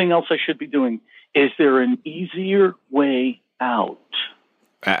something else I should be doing? Is there an easier way out?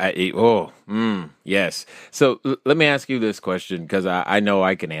 Yes. So let me ask you this question, because I know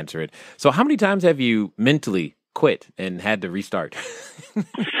I can answer it. So how many times have you mentally quit and had to restart?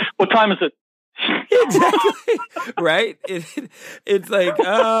 What time is it? Exactly. Right? It's like,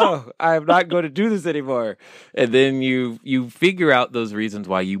 oh, I'm not going to do this anymore. And then you figure out those reasons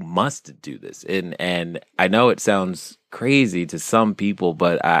why you must do this. And I know it sounds crazy to some people,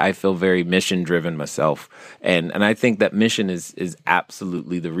 but I feel very mission driven myself. And I think that mission is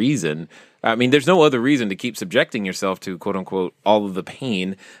absolutely the reason. I mean, there's no other reason to keep subjecting yourself to, quote unquote, all of the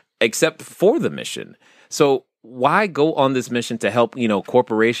pain except for the mission. So why go on this mission to help,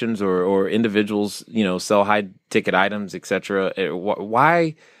 corporations or individuals, sell high ticket items, etc.?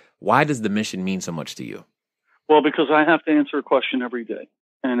 Why does the mission mean so much to you? Well, because I have to answer a question every day.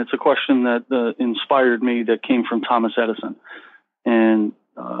 And it's a question that inspired me, that came from Thomas Edison. And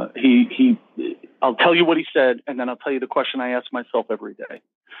I'll tell you what he said, and then I'll tell you the question I ask myself every day.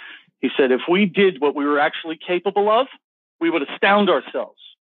 He said, if we did what we were actually capable of, we would astound ourselves.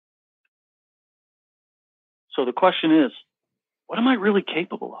 So the question is, what am I really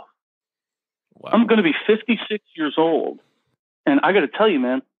capable of? Wow. I'm going to be 56 years old. And I got to tell you,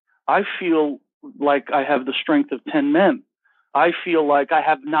 man, I feel like I have the strength of 10 men. I feel like I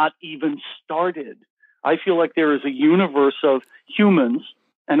have not even started. I feel like there is a universe of humans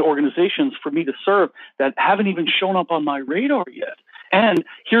and organizations for me to serve that haven't even shown up on my radar yet. And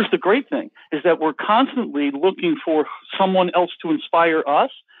here's the great thing, is that we're constantly looking for someone else to inspire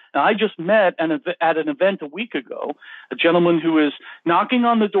us. Now, I just met at an event a week ago, a gentleman who is knocking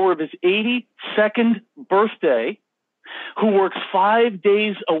on the door of his 82nd birthday, who works 5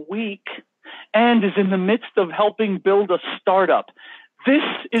 days a week and is in the midst of helping build a startup. This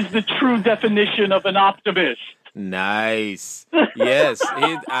is the true definition of an optimist. Nice. Yes,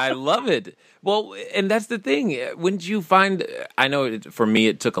 I love it. Well, and that's the thing. When you find, I know for me,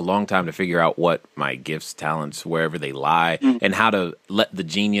 it took a long time to figure out what my gifts, talents, wherever they lie, and how to let the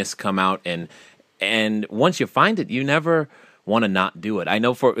genius come out. And once you find it, you never want to not do it. I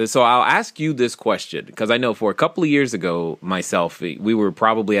know so I'll ask you this question, because I know for a couple of years ago, myself, we were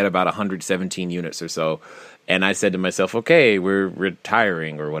probably at about 117 units or so. And I said to myself, okay, we're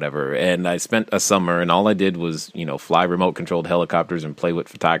retiring or whatever. And I spent a summer, and all I did was, fly remote-controlled helicopters and play with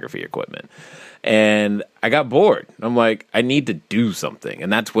photography equipment. And I got bored. I'm like, I need to do something.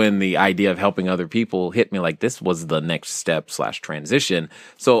 And that's when the idea of helping other people hit me, like this was the next step / transition.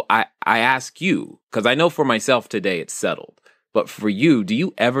 So I ask you, because I know for myself today it's settled. But for you, do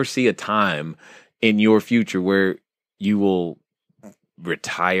you ever see a time in your future where you will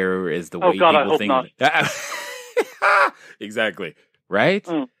retire, is the way people think? Not. Exactly. Right?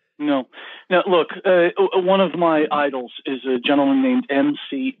 No. Now, look, one of my idols is a gentleman named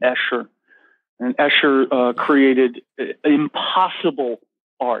M.C. Escher. And Escher created impossible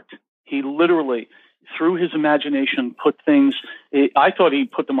art. He literally, through his imagination, put things, I thought he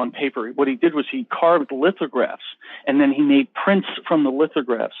put them on paper. What he did was he carved lithographs, and then he made prints from the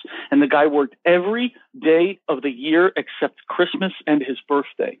lithographs. And the guy worked every day of the year except Christmas and his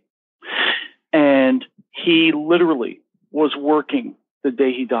birthday. And he literally was working the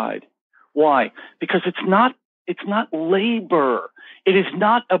day he died. Why? Because it's not labor. It is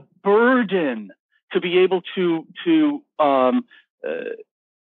not a burden to be able to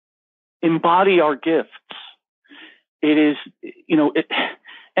embody our gifts. It is,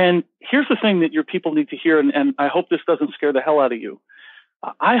 and here's the thing that your people need to hear, and I hope this doesn't scare the hell out of you.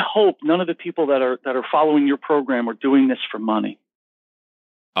 I hope none of the people that are following your program are doing this for money.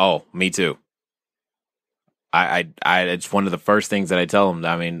 Oh, me too. It's one of the first things that I tell them.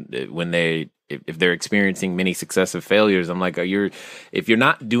 I mean, when if they're experiencing many successive failures, I'm like, if you're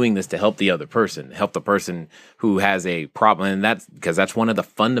not doing this to help the other person, help the person who has a problem. And that's one of the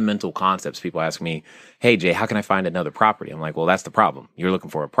fundamental concepts. People ask me, hey, Jay, how can I find another property? I'm like, well, that's the problem. You're looking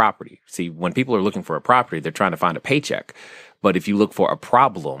for a property. See, when people are looking for a property, they're trying to find a paycheck. But if you look for a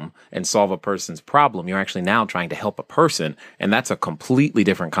problem and solve a person's problem, you're actually now trying to help a person. And that's a completely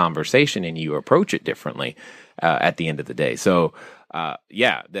different conversation, and you approach it differently at the end of the day. So,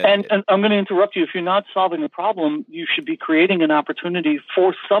 yeah. And I'm going to interrupt you. If you're not solving a problem, you should be creating an opportunity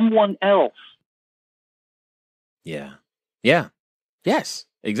for someone else. Yeah. Yeah. Yes,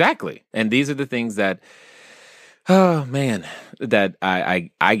 exactly. And these are the things that, oh man, that I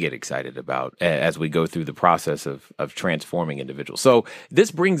get excited about as we go through the process of transforming individuals. So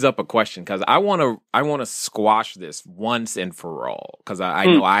this brings up a question, because I want to squash this once and for all, because I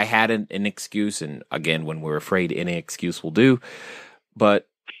know I had an excuse, and again, when we're afraid, any excuse will do. But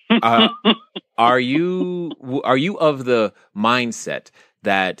are you of the mindset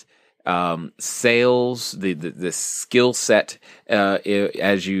that sales, the skill set,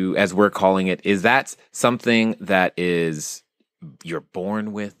 as we're calling it, is that something that you're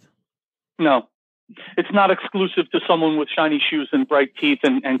born with? No, it's not exclusive to someone with shiny shoes and bright teeth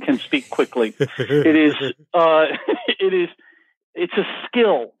and can speak quickly. It's a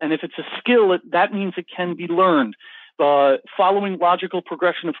skill. And if it's a skill, that means it can be learned. Following logical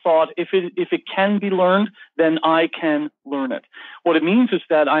progression of thought, if it can be learned, then I can learn it. What it means is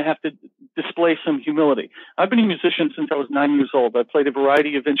that I have to display some humility. I've been a musician since I was 9 years old. I've played a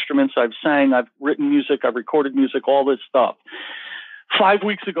variety of instruments. I've sang, I've written music, I've recorded music, all this stuff. 5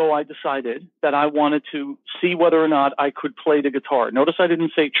 weeks ago, I decided that I wanted to see whether or not I could play the guitar. Notice I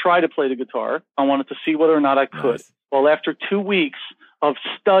didn't say try to play the guitar. I wanted to see whether or not I could. Nice. Well, after 2 weeks of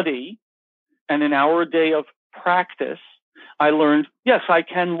study and an hour a day of practice, I learned, yes, I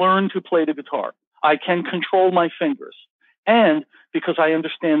can learn to play the guitar. I can control my fingers. And because I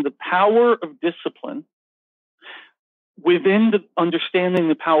understand the power of discipline, within the understanding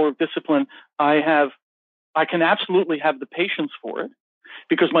the power of discipline, I can absolutely have the patience for it,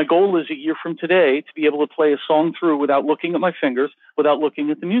 because my goal is a year from today to be able to play a song through without looking at my fingers, without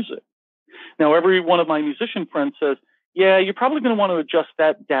looking at the music. Now, every one of my musician friends says, yeah, you're probably going to want to adjust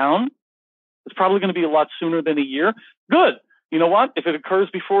that down. It's probably going to be a lot sooner than a year. Good. You know what? If it occurs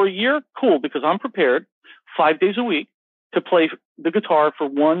before a year, cool, because I'm prepared 5 days a week to play the guitar for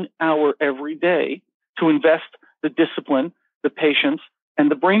 1 hour every day, to invest the discipline, the patience, and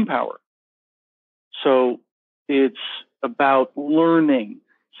the brain power. So it's about learning.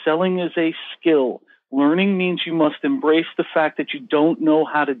 Selling is a skill. Learning means you must embrace the fact that you don't know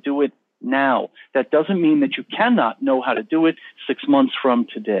how to do it now. That doesn't mean that you cannot know how to do it 6 months from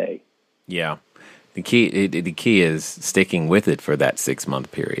today. Yeah. The key is sticking with it for that 6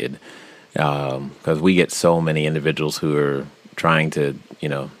 month period. Because we get so many individuals who are trying to,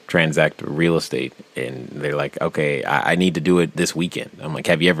 transact real estate, and they're like, okay, I need to do it this weekend. I'm like,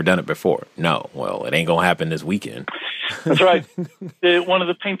 have you ever done it before? No. Well, it ain't going to happen this weekend. That's right. One of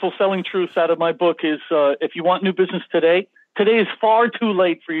the painful selling truths out of my book is, if you want new business today is far too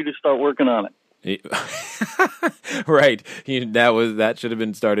late for you to start working on it. Right. That should have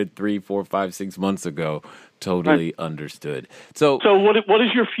been started 3, 4, 5, 6 months ago. Totally right. Understood. So what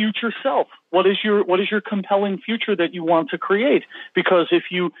is your future self? What is your compelling future that you want to create? Because if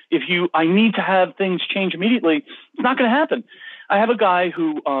I need to have things change immediately, it's not going to happen. I have a guy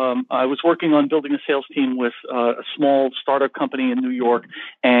who I was working on building a sales team with a small startup company in New York,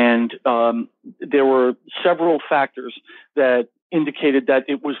 and there were several factors that indicated that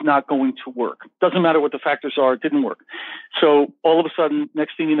it was not going to work. Doesn't matter what the factors are, it didn't work. So all of a sudden,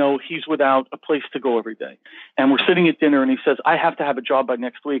 next thing you know, he's without a place to go every day. And we're sitting at dinner and he says, I have to have a job by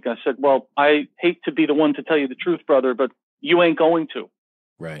next week. I said, well, I hate to be the one to tell you the truth, brother, but you ain't going to.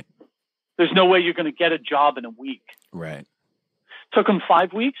 Right. There's no way you're going to get a job in a week. Right. Took him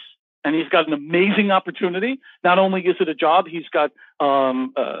 5 weeks. And he's got an amazing opportunity. Not only is it a job, he's got,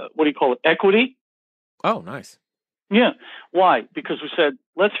 equity. Oh, nice. Yeah. Why? Because we said,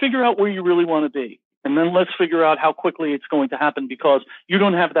 let's figure out where you really want to be. And then let's figure out how quickly it's going to happen because you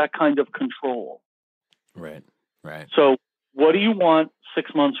don't have that kind of control. Right. Right. So what do you want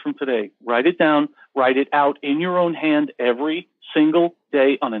 6 months from today? Write it down, write it out in your own hand every single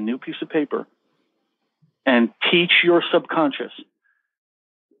day on a new piece of paper and teach your subconscious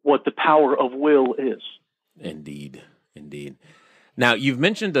what the power of will is. Indeed. Indeed. Now, you've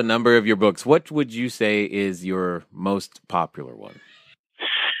mentioned a number of your books. What would you say is your most popular one?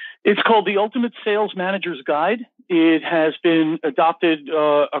 It's called The Ultimate Sales Manager's Guide. It has been adopted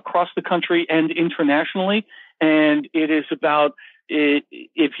across the country and internationally, and it is about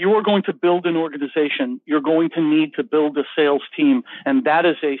if you are going to build an organization, you're going to need to build a sales team, and that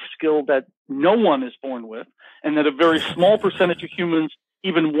is a skill that no one is born with, and that a very small percentage of humans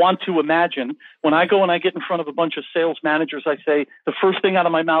even want to imagine. When I go and I get in front of a bunch of sales managers, I say, the first thing out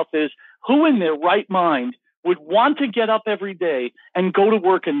of my mouth is, who in their right mind would want to get up every day and go to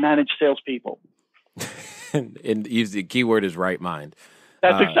work and manage salespeople? And use the keyword is right mind.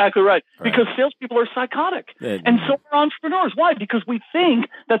 That's exactly right. Because salespeople are psychotic. And so are entrepreneurs. Why? Because we think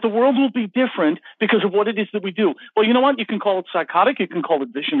that the world will be different because of what it is that we do. Well, you know what? You can call it psychotic. You can call it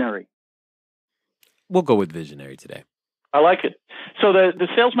visionary. We'll go with visionary today. I like it. So the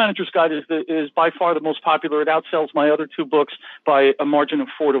Sales Manager's Guide is by far the most popular. It outsells my other two books by a margin of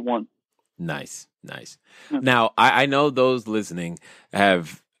 4-1. Nice. Nice. Yeah. Now, I know those listening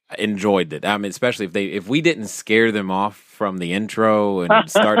have enjoyed it. I mean, especially if we didn't scare them off from the intro and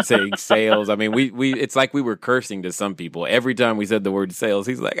start saying sales. I mean, we it's like we were cursing to some people every time we said the word sales.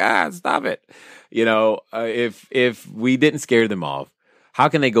 He's like, stop it. You know, if we didn't scare them off, how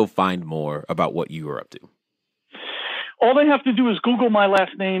can they go find more about what you are up to? All they have to do is Google my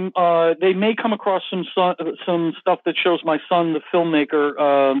last name. They may come across some stuff that shows my son, the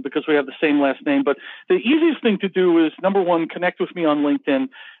filmmaker, because we have the same last name. But the easiest thing to do is, number one, connect with me on LinkedIn.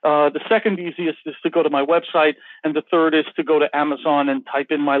 The second easiest is to go to my website. And the third is to go to Amazon and type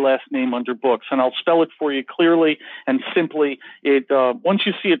in my last name under books. And I'll spell it for you clearly and simply. Once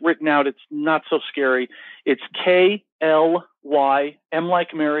you see it written out, it's not so scary. It's K-L-Y, M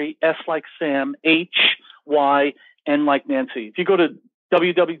like Mary, S like Sam, H-Y, N like Nancy. If you go to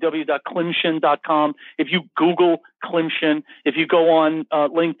www.klymshyn.com, if you Google Klymshyn, if you go on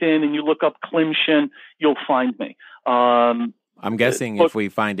LinkedIn and you look up Klymshyn, you'll find me. I'm guessing if we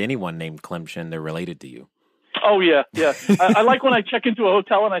find anyone named Klymshyn, they're related to you. Oh, yeah, yeah. I like when I check into a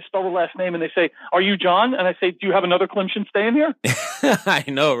hotel and I spell the last name and they say, are you John? And I say, do you have another Klymshyn staying here? I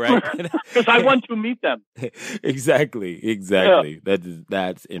know, right? Because I want to meet them. Exactly. Yeah.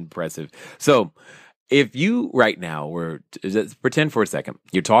 That's impressive. So, if you right now were, pretend for a second,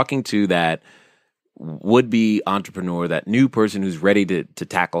 you're talking to that would-be entrepreneur, that new person who's ready to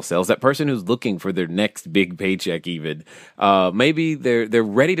tackle sales, that person who's looking for their next big paycheck even. Maybe they're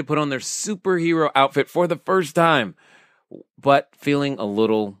ready to put on their superhero outfit for the first time, but feeling a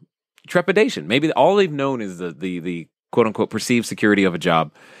little trepidation. Maybe all they've known is the quote-unquote perceived security of a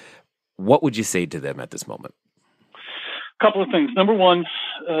job. What would you say to them at this moment? Couple of things. Number one,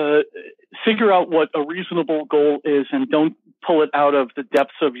 figure out what a reasonable goal is and don't pull it out of the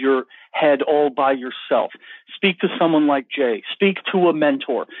depths of your head all by yourself. Speak to someone like Jay. Speak to a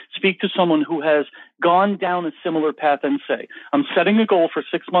mentor. Speak to someone who has gone down a similar path and say, I'm setting a goal for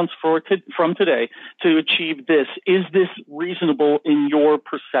 6 months from today to achieve this. Is this reasonable in your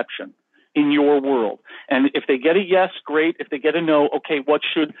perception, in your world? And if they get a yes, great. If they get a no, okay, what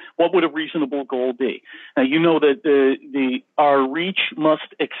would a reasonable goal be? Now, you know that our reach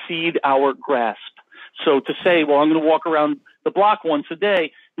must exceed our grasp. So to say, well, I'm going to walk around the block once a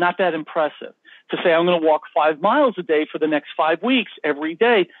day, not that impressive. To say I'm going to walk 5 miles a day for the next 5 weeks every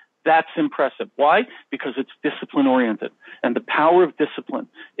day, that's impressive. Why? Because it's discipline oriented. And the power of discipline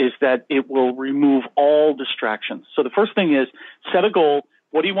is that it will remove all distractions. So the first thing is set a goal.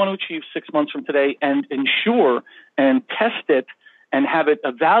 What do you want to achieve 6 months from today? And ensure and test it and have it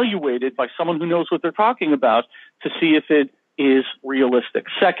evaluated by someone who knows what they're talking about to see if it is realistic.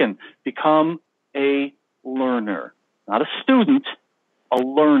 Second, become a learner, not a student, a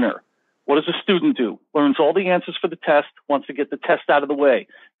learner. What does a student do? Learns all the answers for the test, wants to get the test out of the way,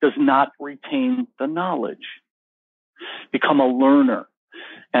 does not retain the knowledge. Become a learner.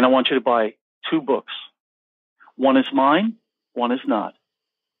 And I want you to buy 2 books. One is mine, one is not.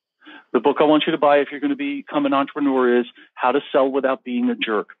 The book I want you to buy if you're going to become an entrepreneur is How to Sell Without Being a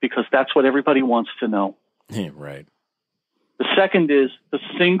Jerk, because that's what everybody wants to know. Yeah, right. The second is the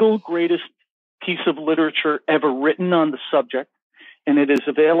single greatest piece of literature ever written on the subject, and it is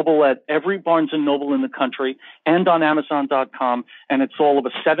available at every Barnes & Noble in the country and on Amazon.com, and it's all of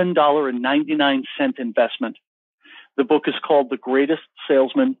a $7.99 investment. The book is called The Greatest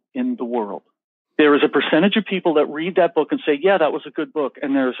Salesman in the World. There is a percentage of people that read that book and say, yeah, that was a good book.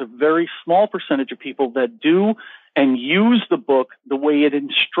 And there's a very small percentage of people that do and use the book the way it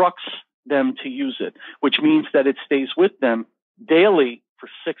instructs them to use it, which means that it stays with them daily for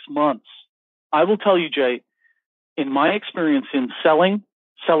 6 months. I will tell you, Jay, in my experience in selling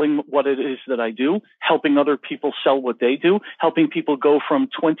what it is that I do, helping other people sell what they do, helping people go from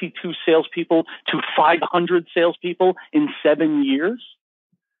 22 salespeople to 500 salespeople in 7 years,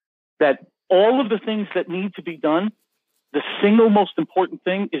 that all of the things that need to be done, the single most important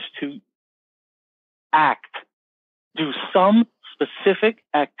thing is to act. Do some specific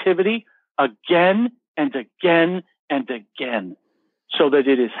activity again and again and again, so that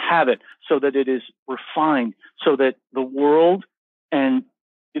it is habit, so that it is refined, so that the world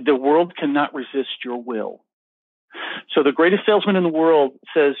cannot resist your will. So the greatest salesman in the world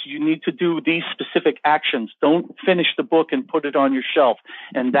says you need to do these specific actions. Don't finish the book and put it on your shelf.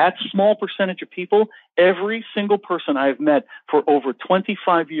 And that small percentage of people, every single person I've met for over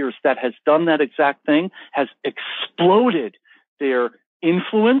 25 years that has done that exact thing has exploded their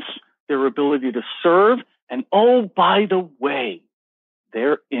influence, their ability to serve, and oh, by the way,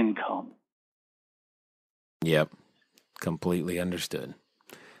 their income. Yep. Completely understood.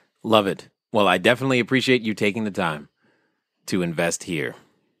 Love it. Well, I definitely appreciate you taking the time to invest here.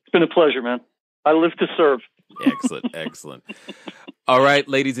 It's been a pleasure, man. I live to serve. Excellent. Excellent. All right,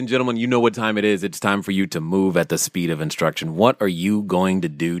 ladies and gentlemen, you know what time it is. It's time for you to move at the speed of instruction. What are you going to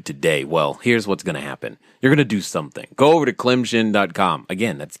do today? Well, here's what's going to happen. You're going to do something. Go over to Klymshyn.com.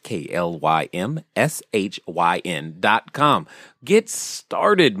 Again, that's KLYMSHYN.com. Get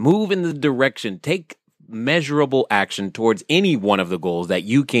started. Move in the direction. Take measurable action towards any one of the goals that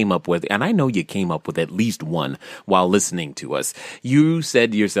you came up with. And I know you came up with at least one while listening to us. You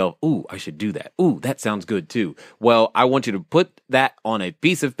said to yourself, ooh, I should do that. Ooh, that sounds good too. Well, I want you to put that on a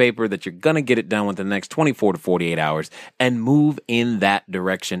piece of paper that you're going to get it done within the next 24 to 48 hours and move in that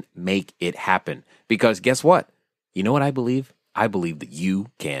direction. Make it happen. Because guess what? You know what I believe? I believe that you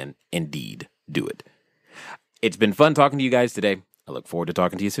can indeed do it. It's been fun talking to you guys today. I look forward to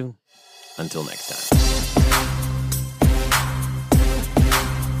talking to you soon. Until next time.